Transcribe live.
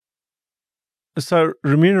So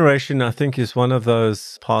remuneration, I think, is one of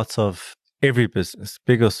those parts of every business,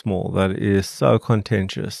 big or small, that is so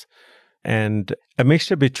contentious. And a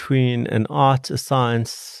mixture between an art, a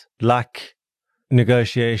science, luck,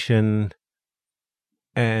 negotiation,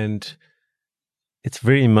 and it's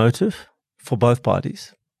very emotive for both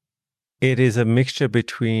parties. It is a mixture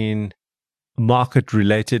between market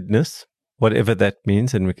relatedness, whatever that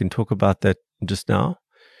means, and we can talk about that just now,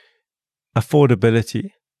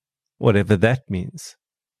 affordability, whatever that means,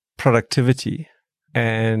 productivity,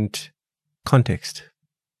 and context.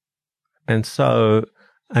 And so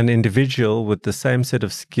an individual with the same set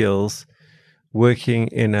of skills working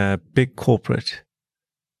in a big corporate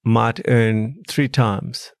might earn 3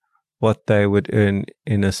 times what they would earn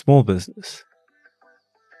in a small business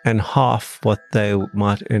and half what they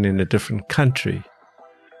might earn in a different country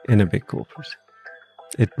in a big corporate.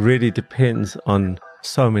 It really depends on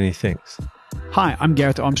so many things. Hi, I'm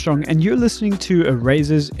Gareth Armstrong, and you're listening to a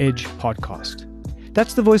Razor's Edge podcast.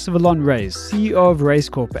 That's the voice of Alon Reyes, CEO of Raise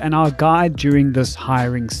Corp, and our guide during this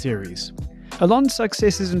hiring series. Alon's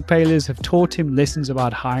successes and failures have taught him lessons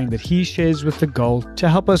about hiring that he shares with the goal to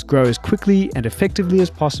help us grow as quickly and effectively as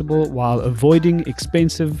possible while avoiding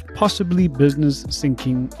expensive, possibly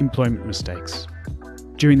business-sinking employment mistakes.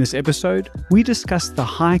 During this episode, we discuss the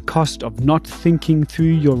high cost of not thinking through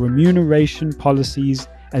your remuneration policies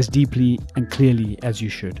as deeply and clearly as you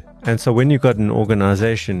should. And so when you've got an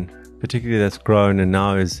organization, particularly that's grown and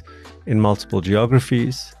now is in multiple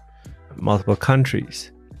geographies, multiple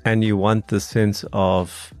countries, and you want the sense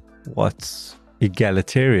of what's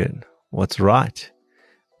egalitarian, what's right,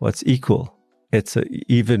 what's equal, it's an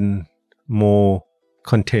even more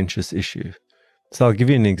contentious issue. So I'll give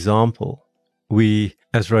you an example. We,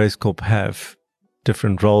 as Raise Corp, have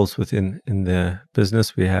different roles within the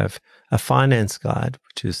business. We have a finance guide,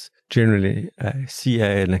 which is generally a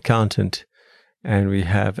CA, an accountant, and we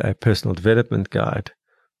have a personal development guide,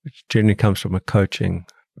 which generally comes from a coaching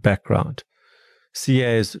background.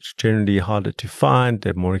 CAs are generally harder to find,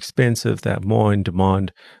 they're more expensive, they're more in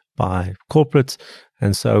demand by corporates,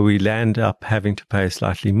 and so we land up having to pay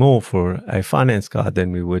slightly more for a finance guide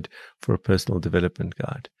than we would for a personal development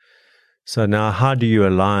guide. So now how do you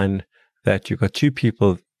align that? You've got 2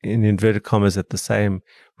 people in inverted commas at the same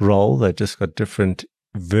role, they just got different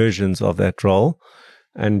versions of that role,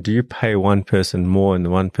 and do you pay one person more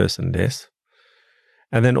and one person less?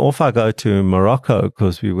 And then off I go to Morocco,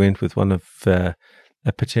 because we went with one of a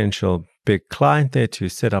potential big client there to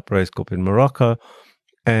set up Raise Corp in Morocco.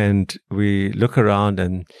 And we look around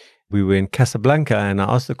and we were in Casablanca, and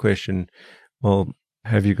I asked the question, well,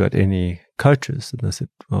 have you got any coaches? And they said,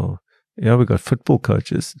 well, yeah, we got football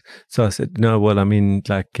coaches. So I said, no, well, I mean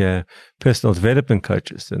like personal development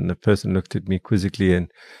coaches. And the person looked at me quizzically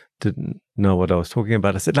and didn't know what I was talking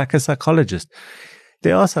about. I said, like a psychologist.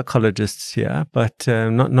 There are psychologists here, but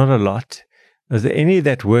not a lot. Is there any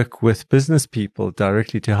that work with business people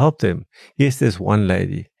directly to help them? Yes, there's one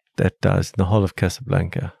lady that does in the whole of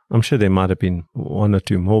Casablanca. I'm sure there might have been 1 or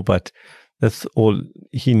 2 more, but that's all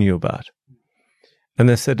he knew about. And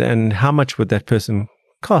they said, and how much would that person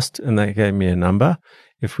cost? And they gave me a number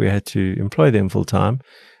if we had to employ them full time.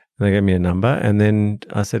 And they gave me a number. And then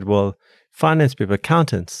I said, well, finance people,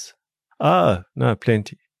 accountants. Oh, no,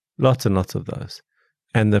 plenty. Lots and lots of those.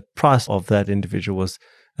 And the price of that individual was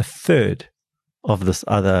 1/3 of this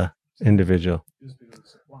other individual.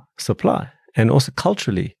 Supply. And also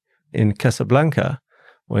culturally, in Casablanca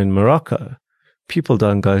or in Morocco, people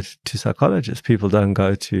don't go to psychologists. People don't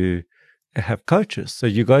go to have coaches. So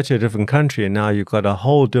you go to a different country and now you've got a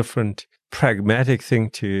whole different pragmatic thing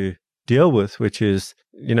to deal with, which is,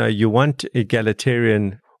 you want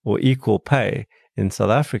egalitarian or equal pay in South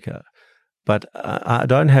Africa. But I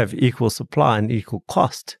don't have equal supply and equal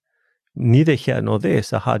cost, neither here nor there.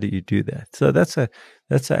 So how do you do that? So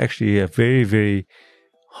that's actually a very, very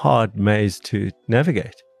hard maze to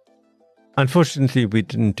navigate. Unfortunately, we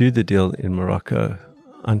didn't do the deal in Morocco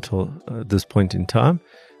until this point in time,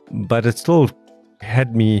 but it still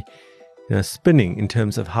had me spinning in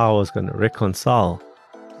terms of how I was going to reconcile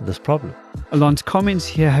this problem. Alon's comments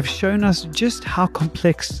here have shown us just how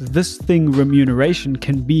complex this thing remuneration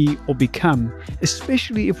can be or become,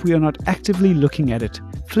 especially if we are not actively looking at it,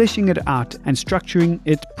 fleshing it out, and structuring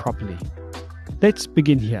it properly. Let's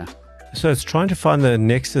begin here. So it's trying to find the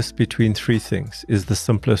nexus between 3 things is the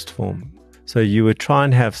simplest form. So you would try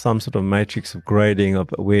and have some sort of matrix of grading of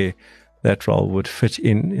where that role would fit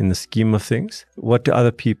in the scheme of things. What do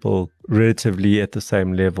other people relatively at the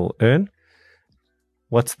same level earn?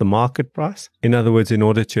 What's the market price? In other words, in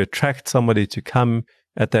order to attract somebody to come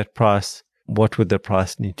at that price, what would the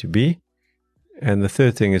price need to be? And the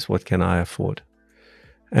third thing is, what can I afford?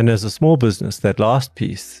 And as a small business, that last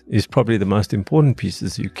piece is probably the most important piece,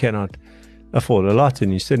 is you cannot afford a lot,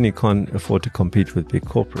 and you certainly can't afford to compete with big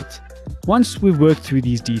corporates. Once we've worked through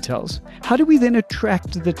these details, how do we then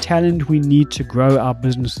attract the talent we need to grow our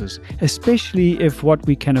businesses, especially if what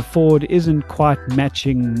we can afford isn't quite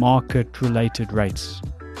matching market-related rates?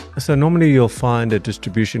 So normally you'll find a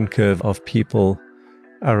distribution curve of people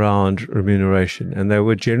around remuneration, and they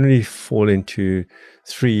would generally fall into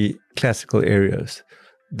three classical areas.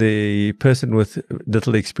 The person with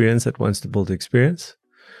little experience that wants to build experience,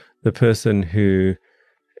 the person who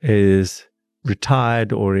is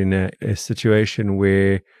retired or in a situation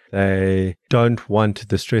where they don't want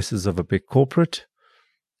the stresses of a big corporate,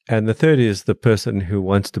 and the third is the person who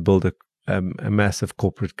wants to build a massive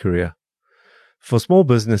corporate career. For small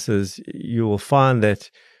businesses, you will find that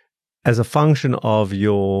as a function of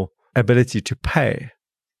your ability to pay,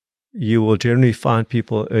 you will generally find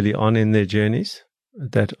people early on in their journeys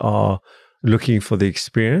that are looking for the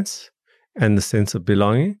experience and the sense of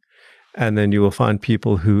belonging. And then you will find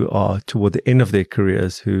people who are toward the end of their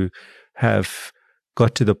careers who have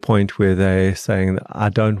got to the point where they're saying, I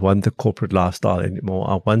don't want the corporate lifestyle anymore.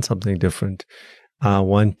 I want something different. I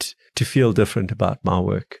want to feel different about my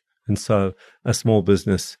work. And so a small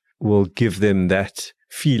business will give them that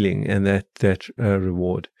feeling and that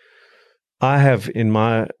reward. I have in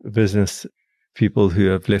my business people who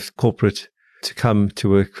have left corporate to come to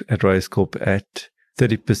work at Raise Corp at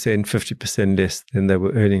 30%, 50% less than they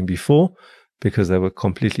were earning before because they were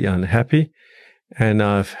completely unhappy. And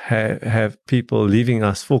I've have people leaving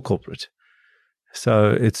us for corporate.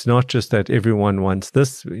 So it's not just that everyone wants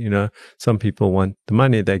this. You know, some people want the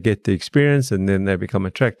money, they get the experience, and then they become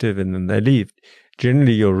attractive and then they leave.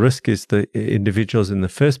 Generally, your risk is the individuals in the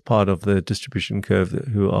first part of the distribution curve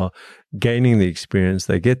who are gaining the experience.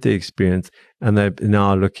 They get the experience and they're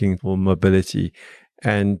now looking for mobility.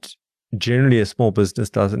 And generally, a small business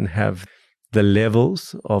doesn't have the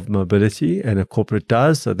levels of mobility, and a corporate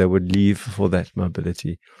does, so they would leave for that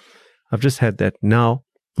mobility. I've just had that now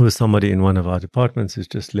with somebody in one of our departments who's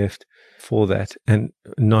just left for that, and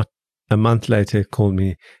not a month later called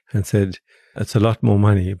me and said, it's a lot more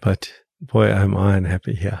money, but boy, am I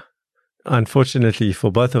unhappy here. Unfortunately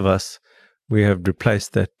for both of us, we have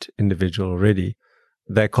replaced that individual already.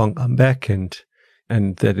 They can't come back, and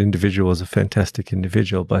that individual was a fantastic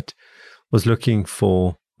individual, but was looking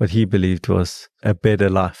for what he believed was a better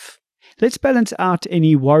life. Let's balance out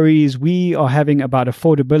any worries we are having about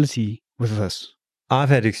affordability with this. I've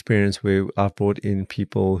had experience where I've brought in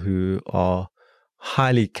people who are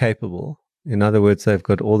highly capable. In other words, they've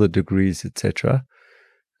got all the degrees, etc.,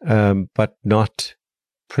 but not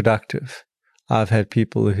productive. I've had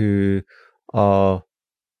people who are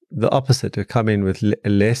the opposite, who come in with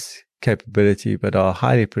less capability but are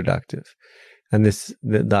highly productive. And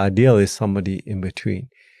the ideal is somebody in between.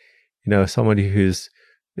 You know, somebody who's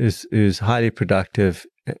highly productive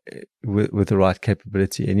with the right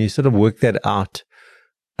capability, and you sort of work that out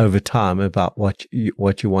over time about what you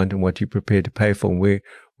want and what you're prepared to pay for, and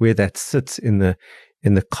where that sits in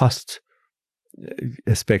the cost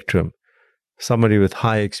spectrum. Somebody with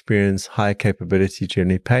high experience, high capability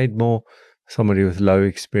generally paid more. Somebody with low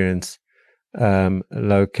experience,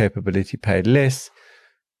 low capability paid less.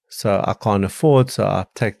 So I can't afford, so I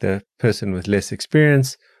take the person with less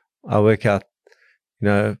experience. I work out,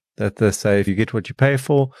 that they say if you get what you pay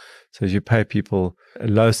for, so as you pay people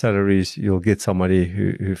low salaries, you'll get somebody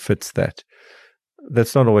who fits that.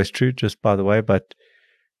 That's not always true, just by the way, but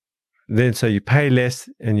then so you pay less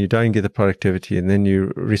and you don't get the productivity, and then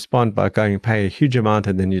you respond by going and pay a huge amount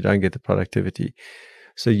and then you don't get the productivity.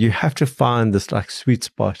 So you have to find this like sweet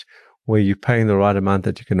spot where you're paying the right amount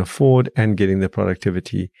that you can afford and getting the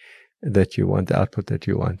productivity that you want, the output that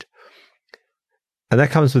you want. And that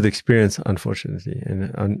comes with experience, unfortunately,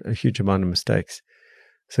 and a huge amount of mistakes.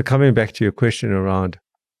 So coming back to your question around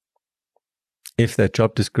if that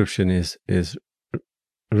job description is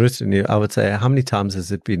written, I would say, how many times has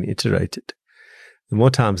it been iterated? The more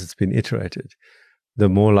times it's been iterated, the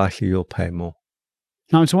more likely you'll pay more.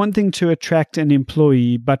 Now, it's one thing to attract an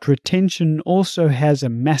employee, but retention also has a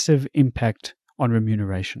massive impact on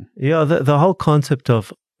remuneration. Yeah, the whole concept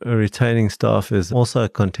of retaining staff is also a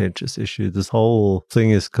contentious issue. This whole thing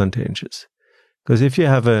is contentious. Because if you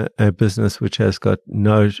have a business which has got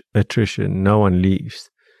no attrition, no one leaves,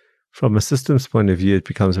 from a systems point of view, it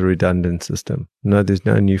becomes a redundant system. No, there's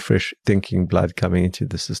no new, fresh thinking blood coming into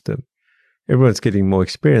the system. Everyone's getting more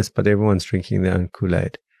experience, but everyone's drinking their own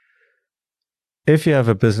Kool-Aid. If you have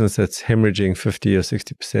a business that's hemorrhaging 50 or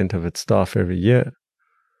 60% of its staff every year,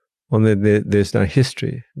 well, then there's no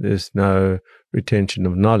history. There's no retention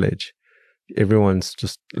of knowledge. everyone's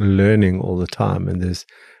just learning all the time, and there's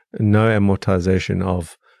no amortization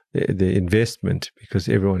of the investment because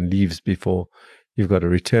everyone leaves before you've got a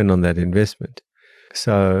return on that investment.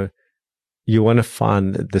 So you want to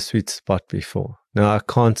find the sweet spot before. Now, I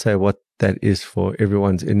can't say what that is for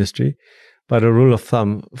everyone's industry, but a rule of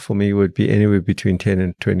thumb for me would be anywhere between 10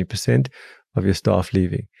 and 20% of your staff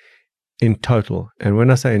leaving in total. And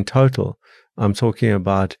when I say in total, I'm talking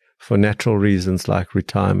about for natural reasons like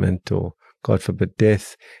retirement or, God forbid,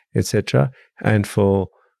 death, etc., and for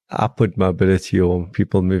upward mobility or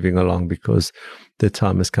people moving along because the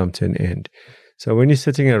time has come to an end. So when you're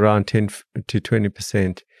sitting around 10 to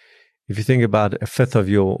 20%, if you think about a fifth of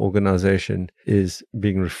your organization is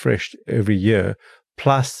being refreshed every year,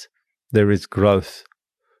 plus there is growth.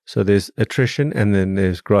 So there's attrition and then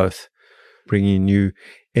there's growth, bringing new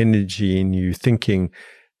energy, new thinking,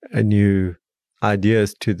 new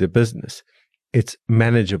ideas to the business. It's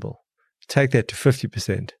manageable. Take that to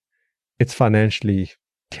 50%. It's financially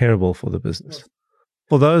terrible for the business.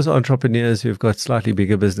 For those entrepreneurs who've got slightly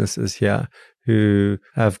bigger businesses here, who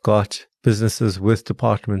have got businesses with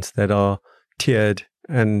departments that are tiered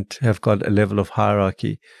and have got a level of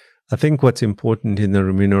hierarchy, I think what's important in the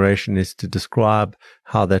remuneration is to describe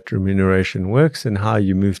how that remuneration works and how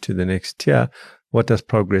you move to the next tier. What does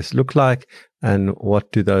progress look like and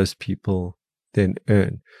what do those people then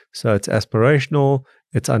earn? So it's aspirational,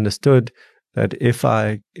 it's understood that if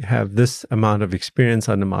I have this amount of experience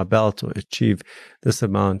under my belt or achieve this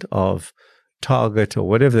amount of target or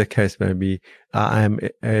whatever the case may be, I am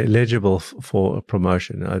eligible for a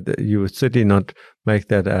promotion. You would certainly not make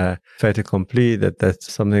that a fait accompli,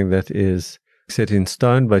 that's something that is set in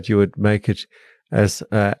stone, but you would make it as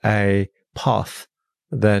a path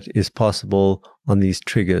that is possible on these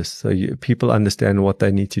triggers. So people understand what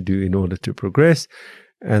they need to do in order to progress,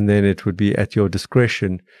 and then it would be at your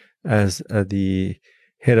discretion as the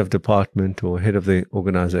head of department or head of the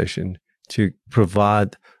organization to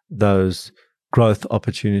provide those growth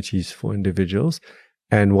opportunities for individuals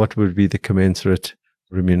and what would be the commensurate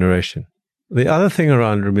remuneration. The other thing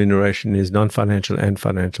around remuneration is non-financial and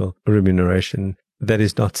financial remuneration that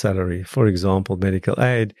is not salary. For example, medical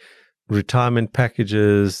aid, retirement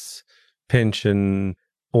packages, pension,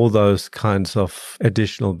 all those kinds of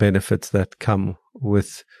additional benefits that come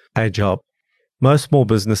with a job. Most small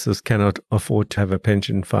businesses cannot afford to have a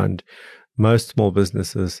pension fund. Most small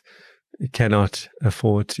businesses cannot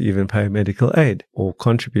afford to even pay medical aid or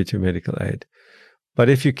contribute to medical aid. But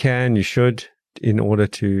if you can, you should, in order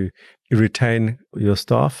to retain your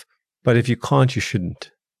staff. But if you can't, you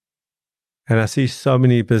shouldn't. And I see so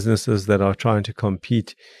many businesses that are trying to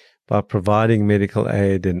compete by providing medical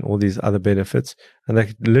aid and all these other benefits, and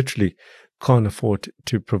they literally can't afford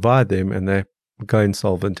to provide them, and they go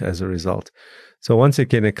insolvent as a result. So once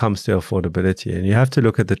again, it comes to affordability, and you have to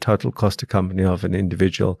look at the total cost to company of an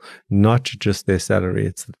individual, not just their salary.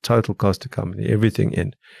 It's the total cost to company, everything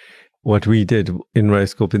in. What we did in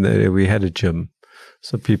Raizcorp in the area, we had a gym.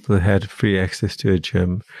 So people had free access to a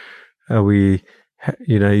gym.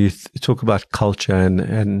 You talk about culture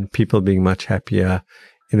and people being much happier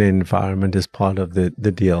in the environment as part of the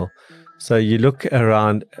deal. So you look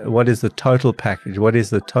around, what is the total package? What is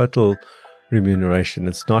the total remuneration?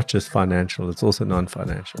 It's not just financial, it's also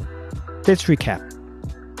non-financial. Let's recap.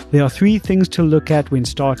 There are 3 things to look at when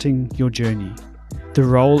starting your journey: the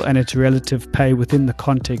role and its relative pay within the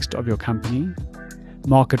context of your company,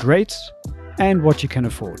 market rates, and what you can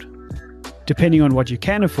afford. Depending on what you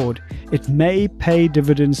can afford, it may pay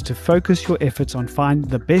dividends to focus your efforts on finding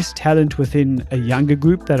the best talent within a younger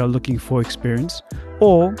group that are looking for experience,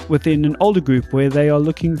 or within an older group where they are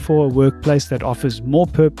looking for a workplace that offers more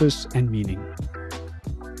purpose and meaning.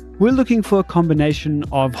 We're looking for a combination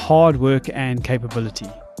of hard work and capability.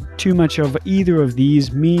 Too much of either of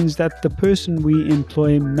these means that the person we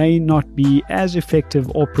employ may not be as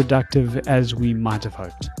effective or productive as we might have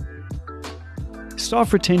hoped.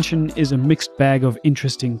 Staff retention is a mixed bag of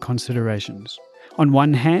interesting considerations. On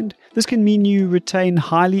one hand, this can mean you retain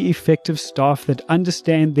highly effective staff that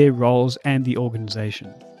understand their roles and the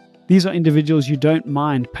organization. These are individuals you don't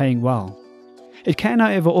mind paying well. It can,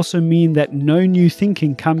 however, also mean that no new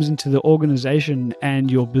thinking comes into the organization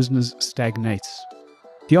and your business stagnates.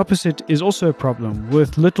 The opposite is also a problem,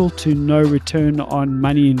 with little to no return on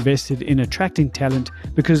money invested in attracting talent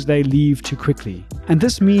because they leave too quickly. And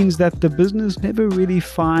this means that the business never really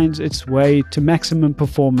finds its way to maximum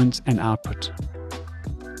performance and output.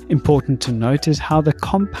 Important to note is how the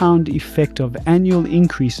compound effect of annual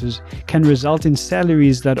increases can result in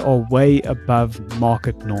salaries that are way above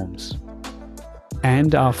market norms.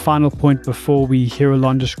 And our final point before we hear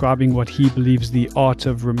Alon describing what he believes the art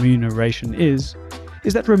of remuneration is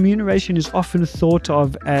that remuneration is often thought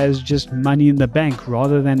of as just money in the bank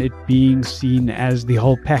rather than it being seen as the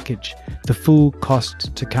whole package, the full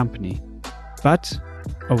cost to company. But,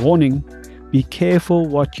 a warning, be careful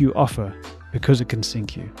what you offer because it can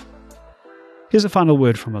sink you. Here's a final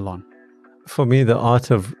word from Alon. For me, the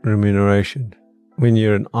art of remuneration, when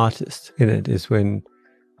you're an artist in it, is when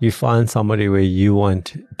you find somebody where you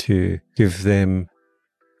want to give them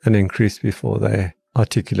an increase before they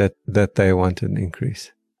articulate that they want an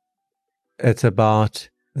increase. It's about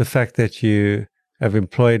the fact that you have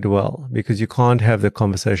employed well, because you can't have the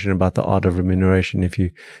conversation about the art of remuneration if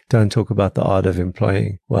you don't talk about the art of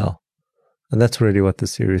employing well. And that's really what the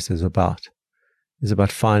series is about. It's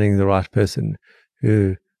about finding the right person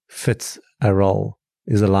who fits a role,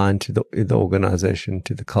 is aligned to the organization,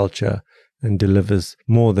 to the culture, and delivers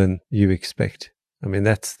more than you expect. I mean,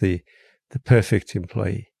 that's the perfect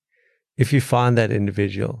employee. If you find that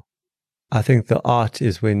individual, I think the art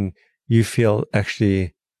is when you feel,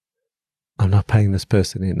 actually, I'm not paying this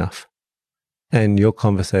person enough. And your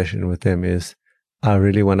conversation with them is, I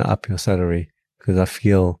really want to up your salary because I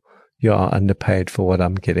feel you are underpaid for what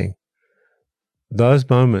I'm getting. Those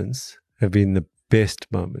moments have been the best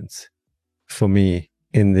moments for me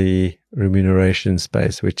in the remuneration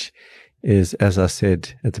space, which is, as I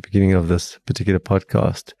said at the beginning of this particular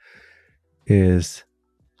podcast, is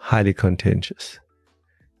highly contentious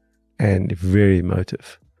and very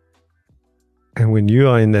emotive. And when you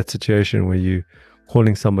are in that situation where you're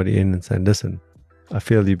calling somebody in and saying, listen, I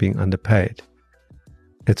feel you're being underpaid,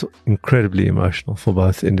 it's incredibly emotional for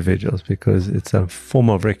both individuals because it's a form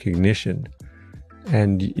of recognition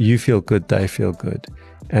and you feel good, they feel good,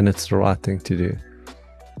 and it's the right thing to do.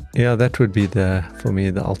 Yeah, that would be for me,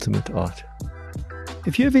 the ultimate art.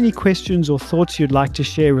 If you have any questions or thoughts you'd like to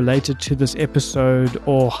share related to this episode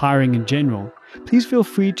or hiring in general, please feel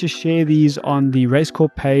free to share these on the Race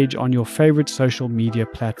Corp page on your favorite social media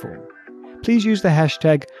platform. Please use the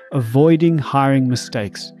hashtag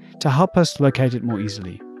avoidinghiringmistakes to help us locate it more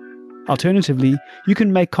easily. Alternatively, you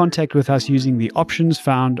can make contact with us using the options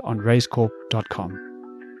found on racecorp.com.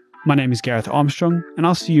 My name is Gareth Armstrong, and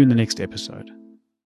I'll see you in the next episode.